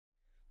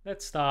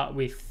Let's start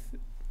with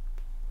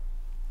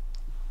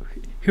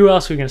who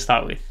else are we going to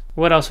start with?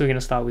 What else are we going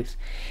to start with?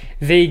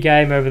 The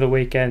game over the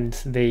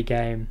weekend.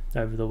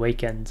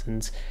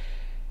 And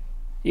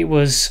it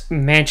was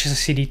Manchester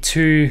City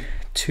 2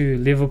 to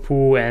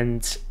Liverpool,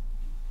 and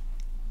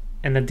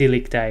an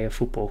idyllic day of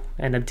football,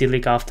 an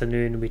idyllic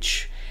afternoon,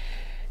 which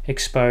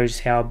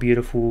exposed how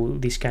beautiful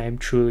this game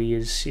truly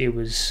is. It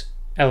was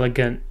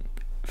elegant,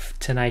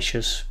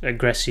 tenacious,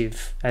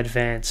 aggressive,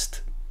 advanced,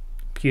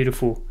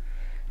 beautiful,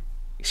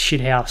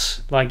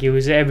 shithouse. Like, it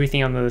was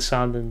everything under the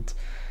sun, and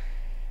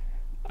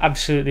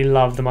absolutely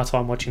loved my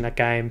time watching that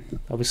game.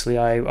 Obviously,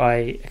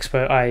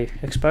 I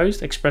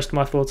expressed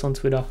my thoughts on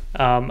Twitter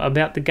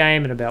about the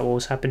game and about what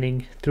was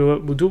happening through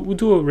it. We'll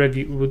do a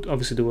review. We'll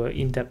obviously do an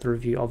in-depth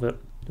review of it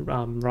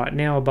right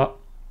now, but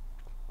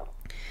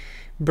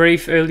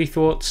brief early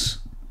thoughts.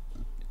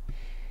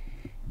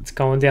 It's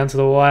going down to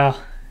the wire.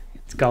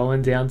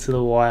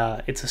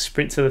 It's a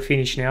sprint to the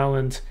finish now,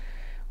 and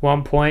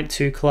 1 point,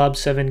 2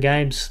 clubs, 7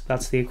 games.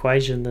 That's the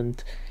equation,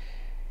 and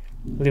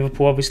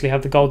Liverpool obviously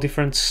have the goal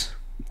difference.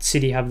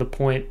 City have the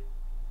point.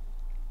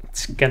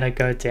 It's going to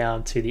go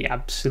down to the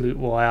absolute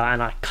wire,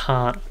 and I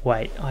can't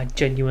wait. I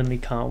genuinely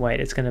can't wait.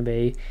 It's going to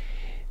be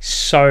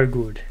so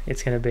good.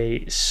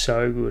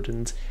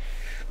 And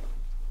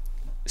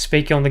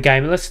speaking on the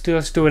game, let's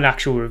do an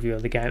actual review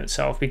of the game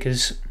itself,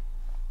 because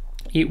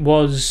it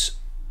was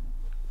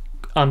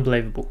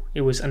unbelievable.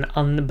 It was an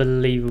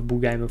unbelievable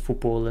game of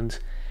football, and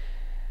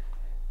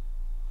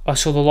I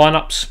saw the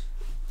lineups.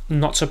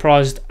 Not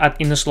surprised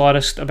in the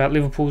slightest about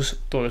Liverpool's.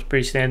 Thought it was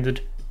pretty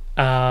standard.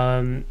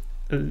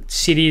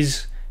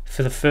 City's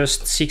for the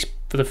first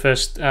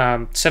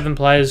 7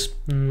 players,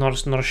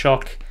 not a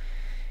shock.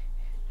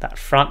 That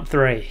front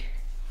three,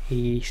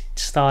 he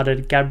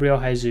started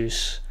Gabriel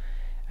Jesus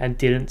and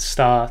didn't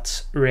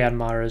start Riyad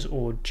Mahrez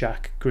or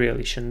Jack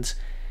Grealish. And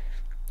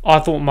I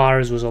thought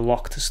Mahrez was a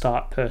lock to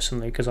start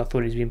personally, because I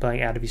thought he's been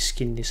playing out of his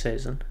skin this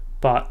season.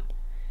 But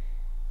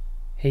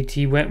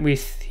he went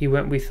with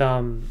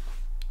Sterling,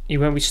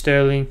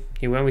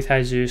 he went with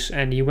Jesus,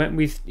 and he went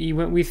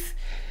with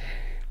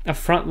a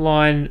front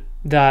line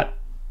that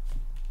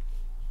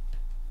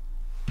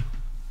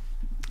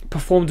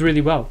performed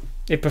really well.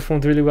 It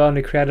performed really well, and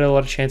it created a lot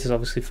of chances.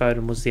 Obviously,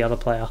 Foden was the other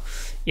player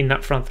in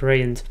that front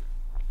three, and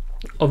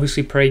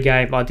obviously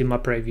pre-game I did my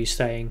preview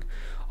saying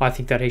I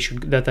think that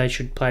they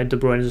should play De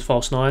Bruyne as a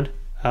false nine.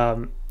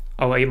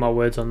 I'll eat my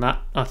words on that.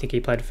 I think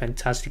he played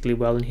fantastically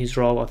well in his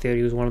role. I thought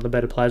he was one of the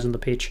better players on the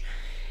pitch.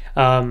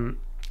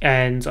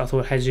 And I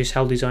thought Jesus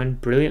held his own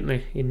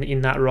brilliantly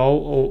in that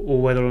role,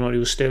 or whether or not he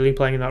was Sterling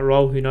playing in that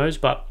role, who knows.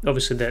 But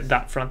obviously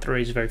that front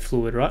three is very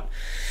fluid, right?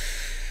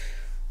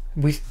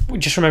 With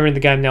just remembering the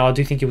game now, I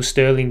do think it was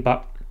Sterling,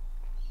 but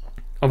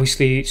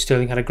obviously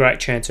Sterling had a great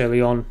chance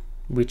early on,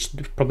 which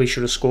probably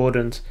should have scored,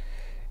 and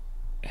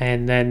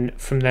then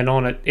from then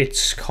on,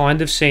 it's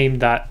kind of seemed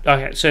that...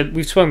 Okay, so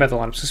we've spoken about the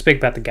lineup, so speak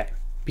about the game,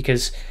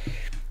 because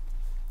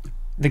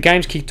the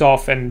game's kicked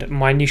off, and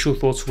my initial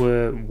thoughts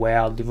were,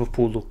 wow,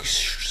 Liverpool look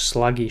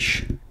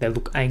sluggish, they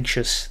look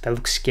anxious, they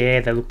look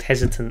scared, they looked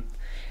hesitant,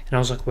 and I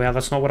was like, wow,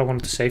 that's not what I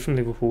wanted to see from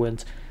Liverpool,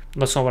 and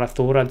that's not what I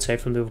thought I'd see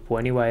from Liverpool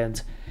anyway.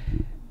 And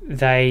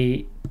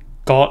they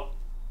got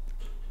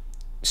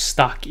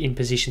stuck in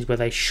positions where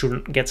they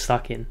shouldn't get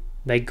stuck in.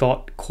 They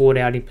got caught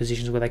out in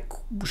positions where they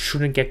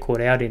shouldn't get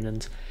caught out in,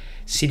 and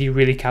City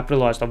really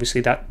capitalised.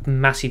 Obviously, that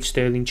massive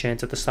Sterling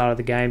chance at the start of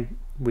the game,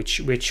 which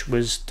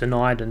was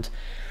denied, and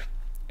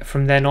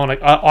from then on,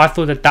 I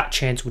thought that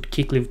chance would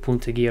kick Liverpool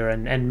into gear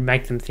and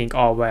make them think,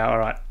 oh wow, all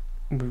right,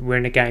 we're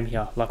in a game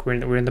here, like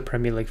we're in the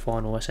Premier League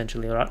final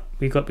essentially, all right,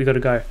 we got to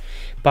go.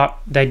 But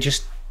they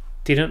just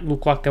didn't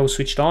look like they were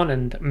switched on,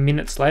 and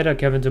minutes later,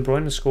 Kevin De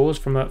Bruyne scores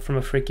from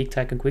a free kick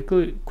taken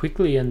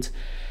quickly, and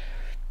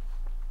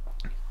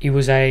it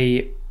was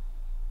a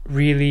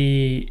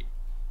really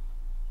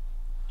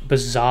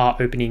bizarre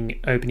opening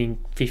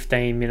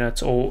 15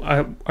 minutes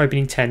or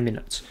opening 10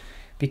 minutes,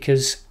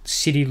 because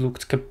City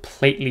looked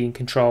completely in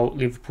control,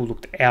 Liverpool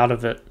looked out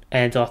of it,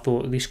 and I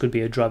thought this could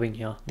be a drubbing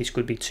here. This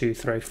could be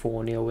 2-3,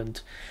 4-0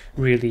 and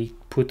really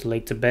put the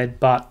league to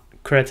bed. But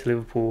credit to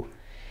Liverpool,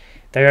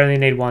 they only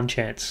need one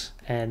chance,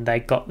 and they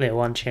got their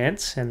one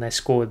chance, and they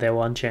scored their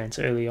one chance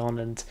early on,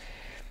 and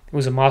it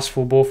was a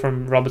masterful ball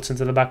from Robertson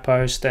to the back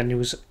post, and it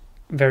was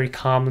very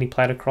calmly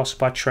played across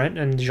by Trent,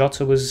 and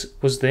Jota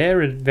was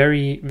there, and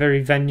very,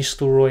 very Van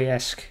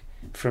Nistelrooy-esque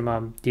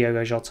from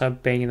Diogo Jota,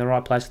 being in the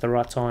right place at the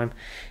right time,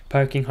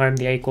 poking home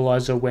the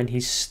equaliser when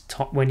his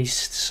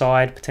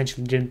side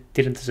potentially didn't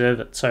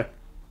deserve it. So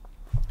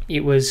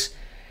it was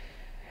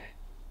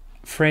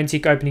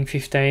frantic opening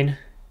 15,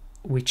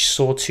 which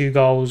saw 2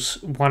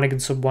 goals,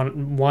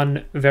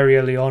 one very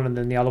early on, and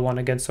then the other one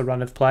against the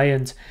run of play,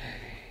 and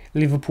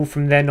Liverpool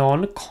from then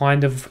on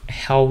kind of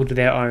held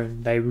their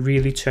own. They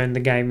really turned the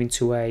game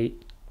into a,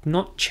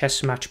 not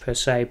chess match per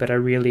se, but a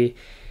really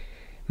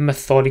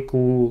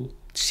methodical,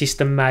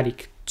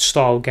 systematic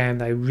style game.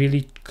 They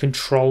really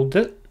controlled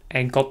it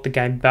and got the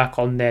game back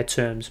on their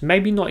terms.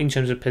 Maybe not in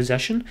terms of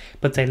possession,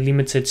 but they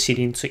limited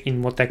City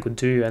in what they could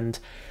do. And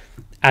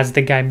as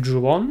the game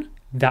drew on,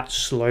 that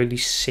slowly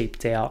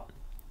seeped out.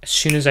 As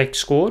soon as they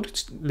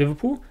scored,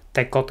 Liverpool,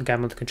 they got the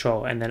game under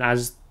control, and then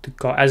as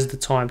the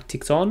time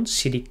ticked on,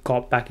 City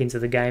got back into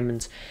the game,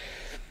 and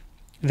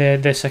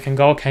their second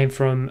goal came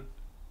from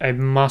a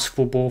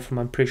masterful ball from,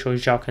 I'm pretty sure,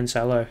 João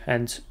Cancelo,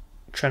 and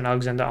Trent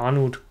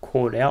Alexander-Arnold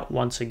caught out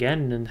once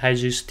again, and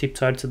Jesus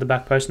tiptoed to the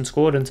back post and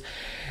scored, and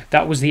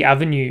that was the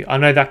avenue. I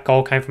know that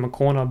goal came from a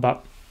corner,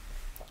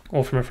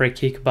 or from a free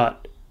kick,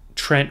 but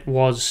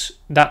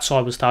that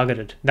side was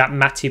targeted. That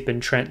Matip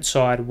and Trent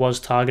side was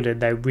targeted.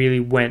 They really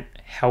went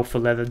hell for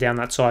leather down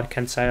that side.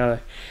 Cancelo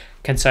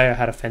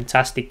had a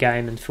fantastic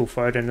game, and Phil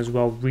Foden as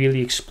well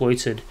really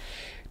exploited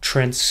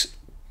Trent's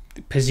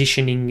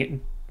positioning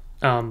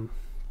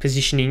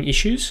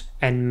issues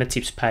and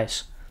Matip's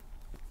pace.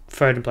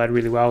 Foden played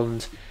really well,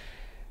 and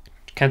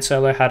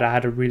Cancelo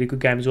had a really good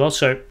game as well.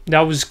 So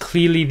that was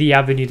clearly the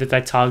avenue that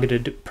they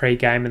targeted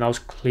pre-game, and that was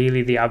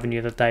clearly the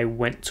avenue that they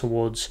went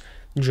towards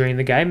during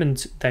the game,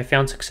 and they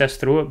found success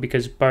through it,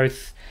 because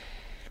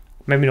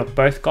maybe not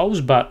both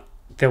goals, but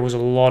there was a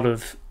lot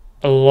of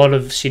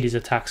City's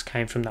attacks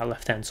came from that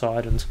left-hand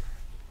side,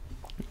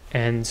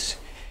 and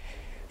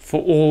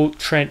for all,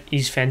 Trent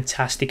is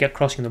fantastic at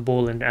crossing the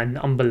ball and an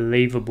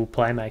unbelievable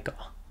playmaker.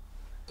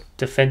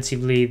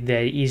 Defensively,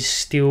 there is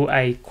still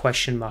a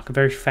question mark, a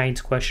very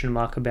faint question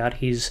mark about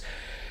his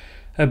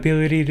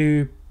ability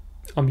to...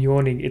 I'm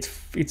yawning.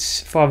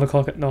 It's 5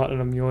 o'clock at night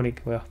and I'm yawning.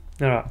 Well,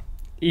 all right.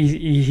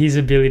 His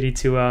ability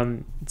to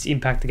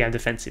impact the game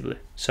defensively.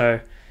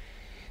 So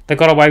they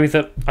got away with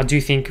it. I do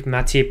think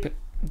Matip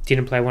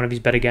didn't play one of his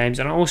better games,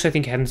 and I also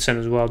think Henderson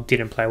as well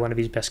didn't play one of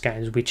his best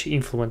games, which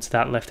influenced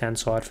that left-hand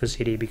side for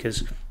City,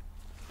 because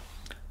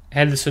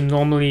Henderson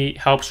normally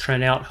helps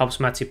Trent out, helps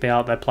Matip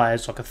out. They play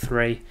as like a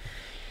 3,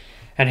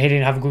 and he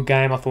didn't have a good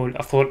game. I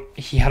thought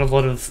he had a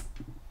lot of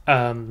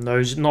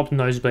not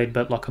nosebleed,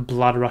 but like a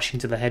blood rush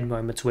into the head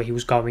moments where he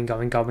was going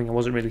and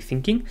wasn't really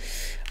thinking.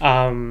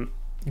 So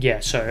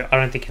I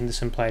don't think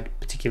Henderson played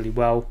particularly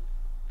well.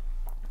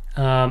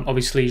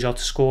 Obviously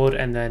Jota scored,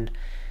 and then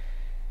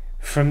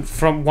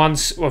from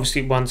once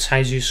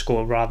Jesus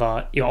scored,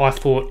 rather, I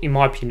thought, in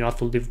my opinion,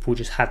 Liverpool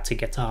just had to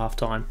get to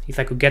halftime. If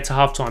they could get to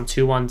halftime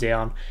 2-1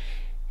 down,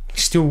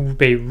 still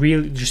be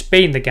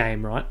in the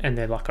game, right? And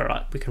they're like, all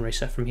right, we can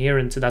reset from here,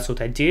 and so that's what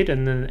they did.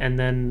 And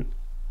then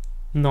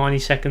 90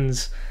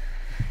 seconds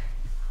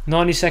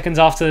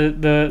after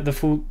the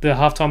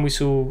halftime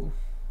whistle,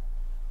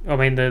 I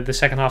mean the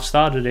second half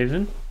started,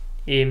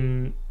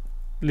 even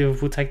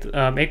Liverpool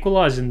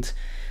equalise, and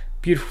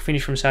beautiful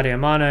finish from Sadio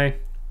Mane.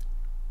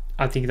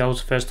 I think that was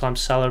the first time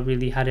Salah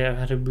really had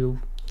a real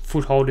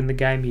foothold in the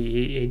game.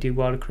 He did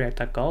well to create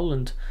that goal,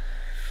 and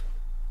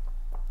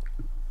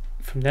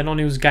from then on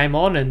it was game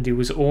on, and it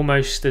was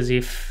almost as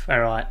if,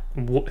 all right,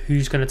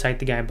 who's going to take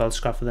the game by the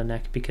scruff of the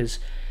neck? Because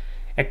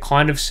it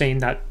kind of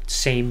seemed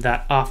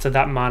that after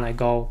that Mane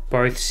goal,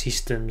 both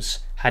systems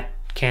had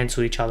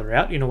cancelled each other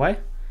out in a way.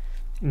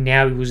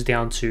 Now it was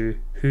down to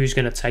who's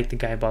going to take the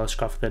game by the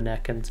scruff of the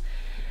neck, and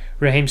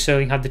Raheem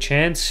Sterling had the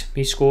chance.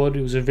 He scored.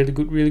 It was a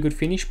really good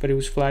finish, but it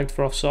was flagged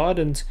for offside,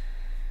 and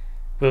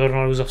whether or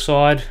not it was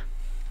offside,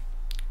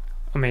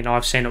 I mean,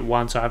 I've seen it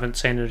once, I haven't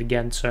seen it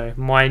again, so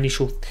when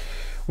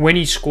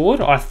he scored,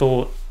 I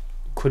thought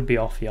could be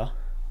off here.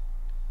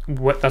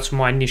 That's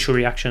my initial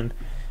reaction.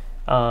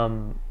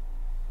 Sorry,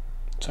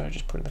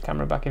 just putting the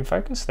camera back in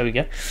focus. There we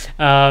go.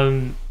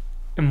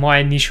 My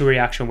initial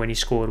reaction when he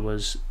scored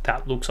was,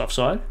 that looks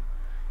offside.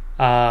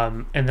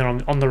 And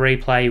then on the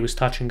replay, it was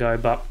touch and go,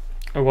 but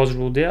it was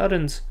ruled out,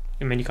 and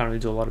I mean, you can't really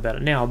do a lot about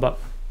it now, but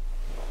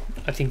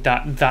I think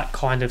that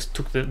kind of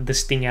took the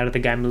sting out of the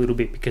game a little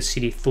bit, because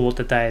City thought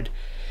that they had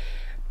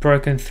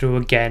broken through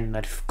again,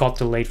 they'd got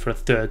the lead for a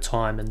third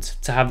time, and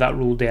to have that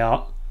ruled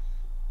out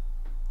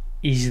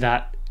is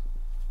that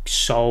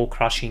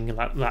soul-crushing,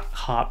 that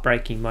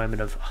heartbreaking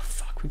moment of, oh,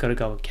 fuck, we got to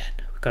go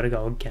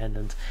again,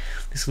 and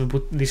this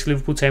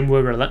Liverpool team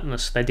were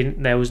relentless.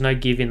 There was no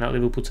give in that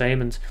Liverpool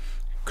team, and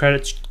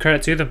credit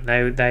to them.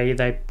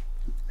 They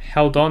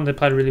held on, they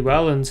played really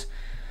well, and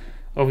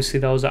obviously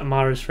there was that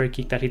Mahrez free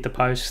kick that hit the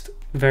post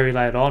very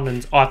late on,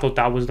 and I thought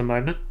that was the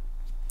moment.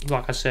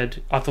 Like I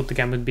said, I thought the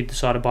game would be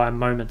decided by a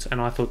moment, and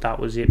I thought that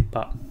was it,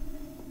 but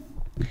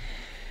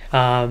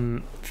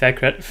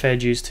fair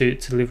dues to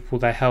Liverpool.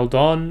 They held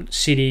on.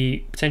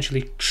 City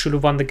potentially should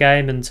have won the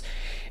game, and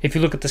if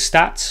you look at the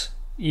stats,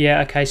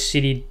 yeah, okay,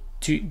 City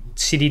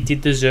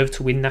did deserve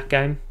to win that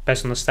game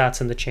based on the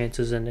stats and the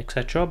chances and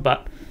etc.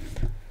 But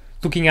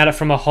looking at it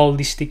from a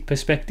holistic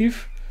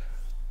perspective,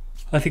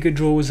 I think a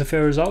draw was a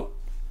fair result.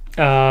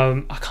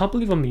 I can't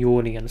believe I'm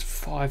yawning and it's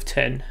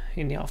 5:10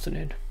 in the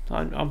afternoon.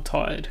 I'm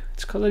tired.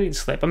 It's because I didn't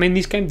sleep. I mean,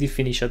 this game did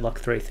finish at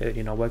like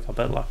 3:30 and I woke up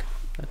at like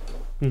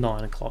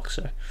 9 o'clock.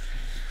 So,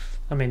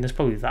 I mean, there's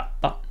probably that.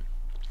 But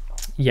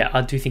yeah,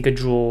 I do think a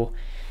draw,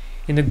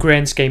 in the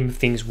grand scheme of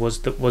things,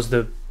 was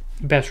the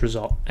best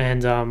result.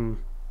 And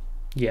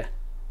yeah,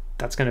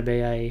 that's going to be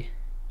a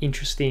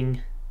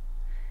interesting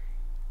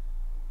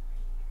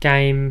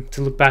game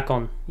to look back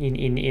on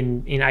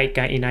in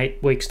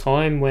 8 weeks'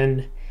 time,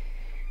 when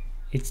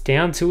It's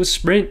down to a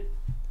sprint.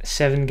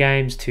 7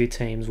 games, 2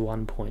 teams,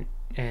 1 point.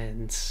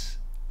 And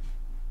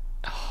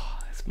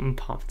I'm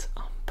pumped.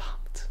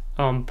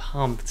 I'm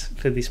pumped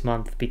for this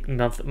month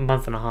and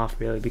a half,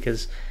 really,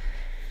 because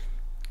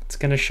it's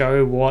going to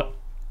show what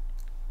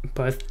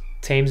both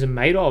teams are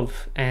made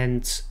of.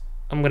 And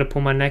I'm going to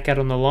pull my neck out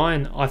on the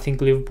line. I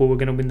think Liverpool were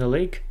going to win the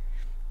league.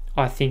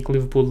 I think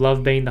Liverpool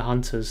love being the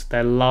hunters.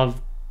 They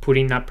love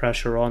putting that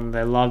pressure on.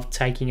 They love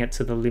taking it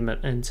to the limit,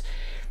 and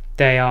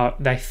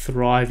they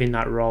thrive in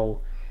that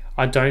role.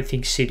 I don't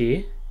think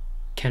City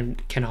can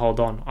hold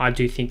on. I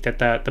do think that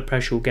the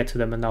pressure will get to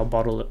them and they'll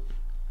bottle it.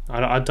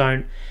 I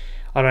don't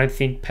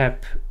think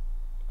Pep.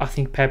 I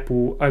think Pep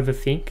will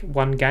overthink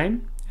one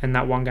game, and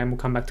that one game will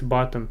come back to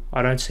bite them.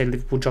 I don't see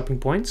Liverpool dropping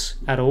points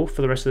at all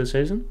for the rest of the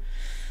season.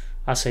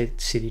 I see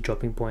City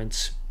dropping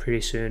points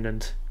pretty soon,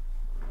 and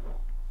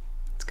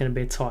it's going to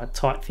be a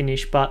tight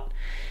finish. But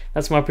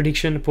that's my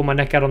prediction. To put my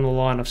neck out on the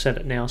line, I've said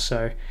it now,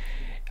 so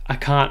I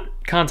can't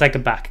take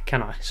it back,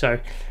 can I? So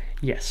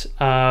yes,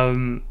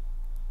 yeah,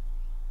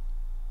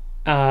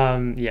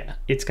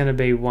 it's going to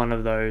be one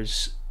of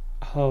those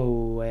oh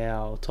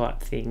wow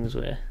type things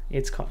where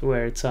it's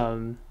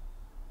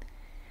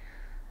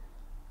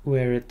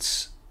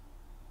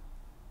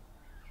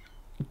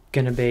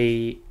going to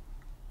be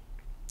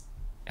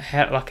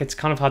it's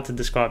kind of hard to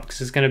describe, because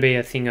it's going to be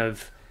a thing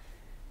of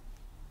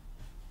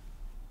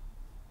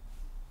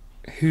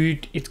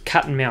it's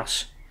cat and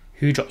mouse.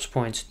 Who drops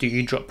points? Do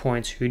you drop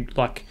points? Who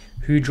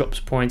drops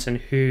points, and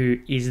who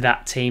is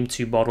that team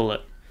to bottle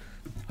it?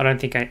 I don't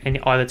think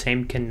either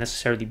team can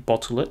necessarily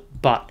bottle it,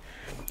 but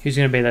who's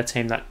going to be that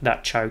team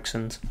that chokes?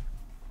 And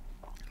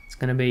it's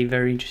going to be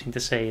very interesting to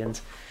see. And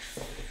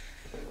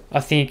I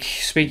think,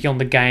 speaking on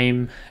the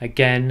game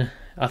again,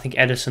 I think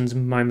Edison's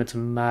moment of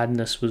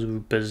madness was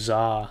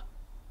bizarre,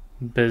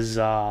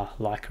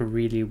 like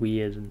really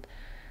weird, and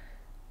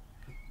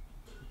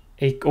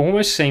it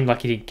almost seemed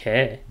like he didn't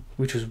care,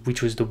 which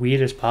was the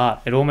weirdest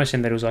part. It almost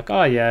seemed that it was like,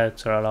 oh yeah,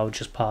 it's alright, I'll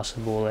just pass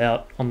the ball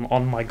out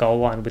on my goal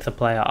line with a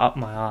player up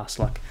my ass.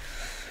 Like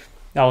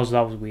that was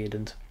weird,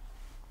 and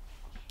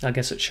I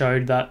guess it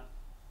showed that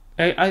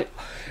that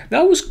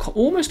was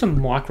almost a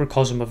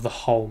microcosm of the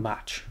whole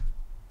match.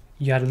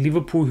 You had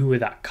Liverpool, who were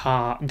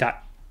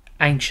that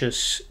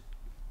anxious,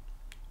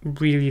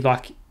 really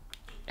like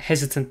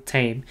hesitant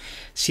team.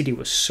 City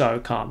was so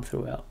calm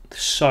throughout,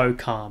 so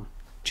calm,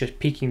 just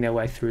picking their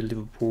way through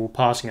Liverpool,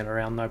 passing it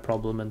around no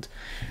problem, and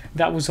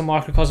that was a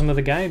microcosm of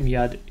the game. You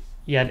had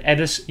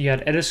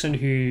Edison,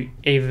 who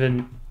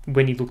even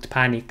when he looked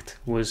panicked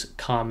was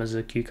calm as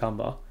a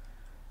cucumber,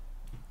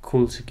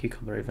 cool as a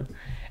cucumber even.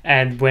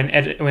 And when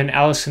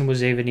Alisson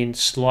was even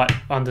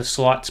under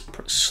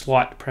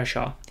slight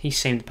pressure, he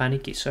seemed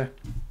panicky. So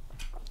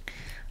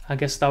I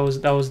guess that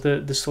was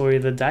the story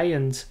of the day,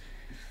 and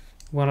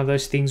one of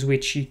those things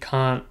which you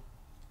can't.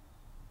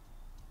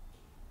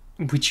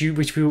 We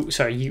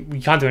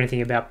can't do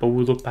anything about, but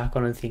we'll look back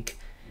on and think,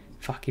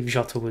 fuck, if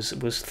Jota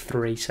was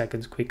 3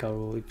 seconds quicker,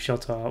 or if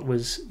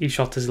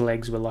Jota's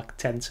legs were like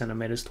 10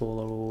 centimeters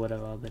taller or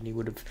whatever, then he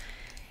would have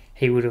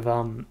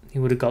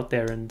got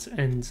there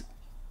and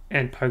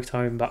poked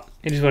home. But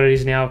it is what it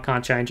is now.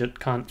 Can't change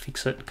it, can't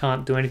fix it,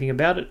 can't do anything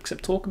about it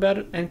except talk about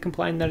it and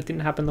complain that it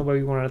didn't happen the way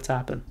we wanted it to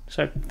happen.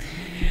 So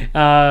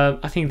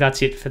I think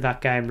that's it for that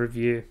game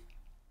review.